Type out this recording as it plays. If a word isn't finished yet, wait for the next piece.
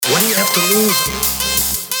do you have to lose?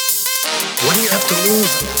 What do you have to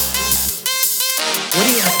lose? What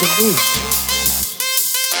do you have to lose?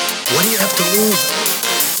 What do you have to lose?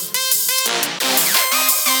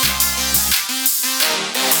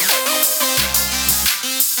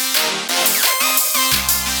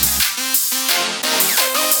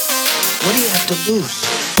 What do you have to lose?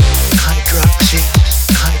 Hydroxy.